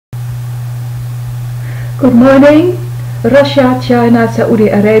Good morning. Russia, China, Saudi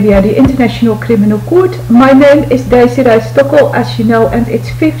Arabia, the International Criminal Court. My name is DesireeStokkel, as you know, and it's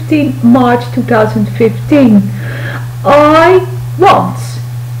 15 March 2015. I want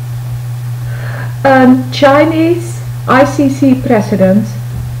a Chinese ICC-president,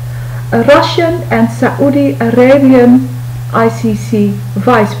 a Russian and Saudi Arabian ICC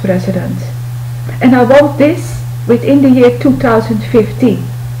vice-president. And I want this within the year 2015,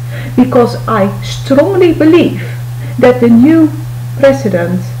 because I strongly believe that the new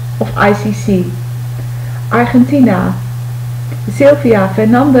president of ICC, Argentina, Silvia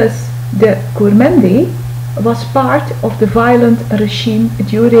Fernandez de Gurmendi, was part of the violent regime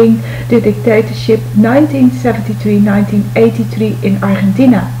during the dictatorship 1973-1983 in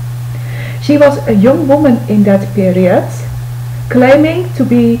Argentina. She was a young woman in that period, claiming to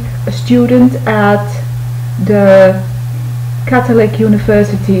be a student at the Catholic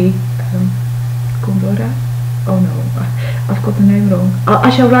University, Cordoba? Oh no, I've got the name wrong. I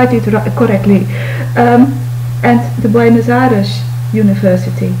shall write it correctly. And the Buenos Aires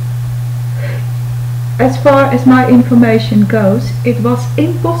University. As far as my information goes, it was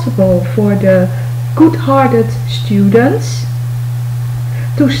impossible for the good-hearted students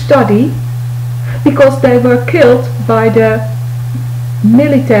to study because they were killed by the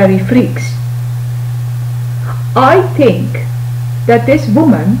military freaks. I think that this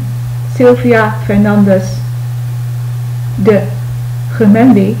woman, Silvia Fernandez de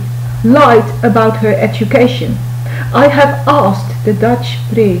Gurmendi, lied about her education. I have asked the Dutch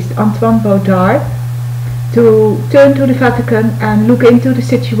priest Antoine Baudard to turn to the Vatican and look into the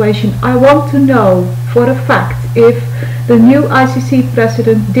situation. I want to know for a fact if the new ICC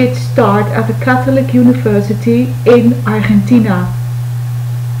president did start at a Catholic university in Argentina.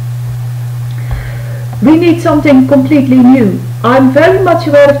 We need something completely new. I'm very much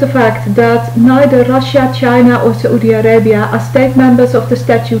aware of the fact that neither Russia, China or Saudi Arabia are state members of the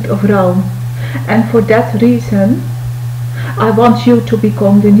Statute of Rome. And for that reason, I want you to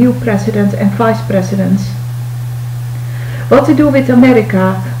become the new president and vice presidents. What to do with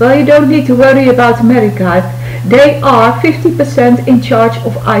America? Well, you don't need to worry about America. They are 50% in charge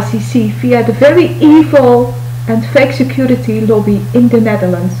of ICC via the very evil and fake security lobby in the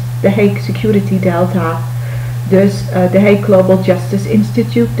Netherlands, the Hague Security Delta. Dus the Hague Global Justice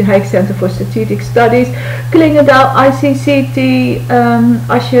Institute, the Hague Center for Strategic Studies, Klingendaal ICCT,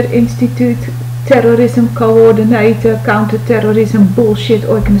 Usher Institute, Terrorism Coordinator, Counter-Terrorism Bullshit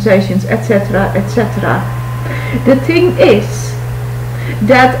Organizations, etc., etc. The thing is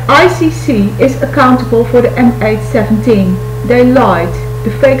that ICC is accountable for the M817. They lied.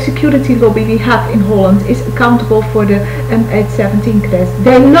 The fake security lobby we have in Holland is accountable for the M817 crash.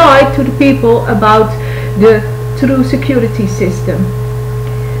 They lied to the people about the true security system.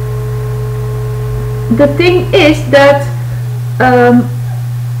 The thing is that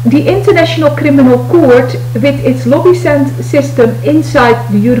the International Criminal Court, with its lobby system inside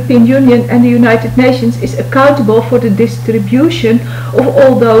the European Union and the United Nations, is accountable for the distribution of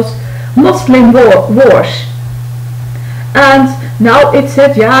all those Muslim wars. And now it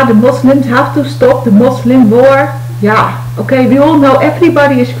said, yeah, the Muslims have to stop the Muslim war. Yeah, okay, we all know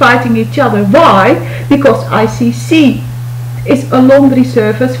everybody is fighting each other. Why? Because ICC is a laundry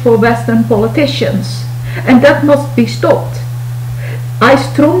service for Western politicians. And that must be stopped. I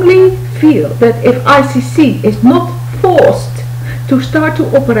strongly feel that if ICC is not forced to start to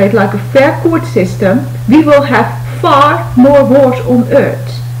operate like a fair court system, we will have far more wars on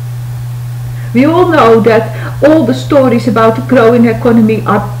earth. We all know that all the stories about the growing economy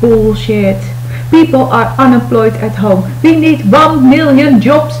are bullshit. People are unemployed at home. We need 1 million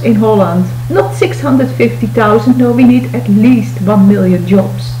jobs in Holland. Not 650,000, no, we need at least 1 million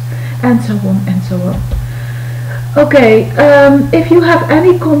jobs. And so on and so on. Okay, if you have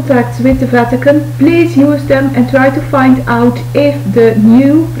any contacts with the Vatican, please use them and try to find out if the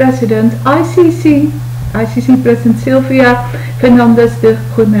new president, ICC President Silvia Fernandez de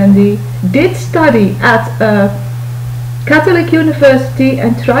Gurmendi, did study at a Catholic University,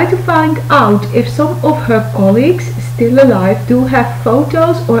 and try to find out if some of her colleagues still alive do have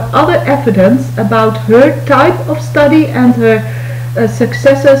photos or other evidence about her type of study and her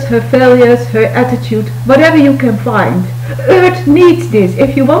successes, her failures, her attitude, whatever you can find. Earth needs this.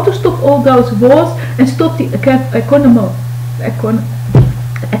 If you want to stop all those wars and stop the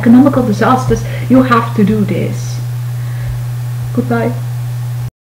economical disasters, you have to do this. Goodbye.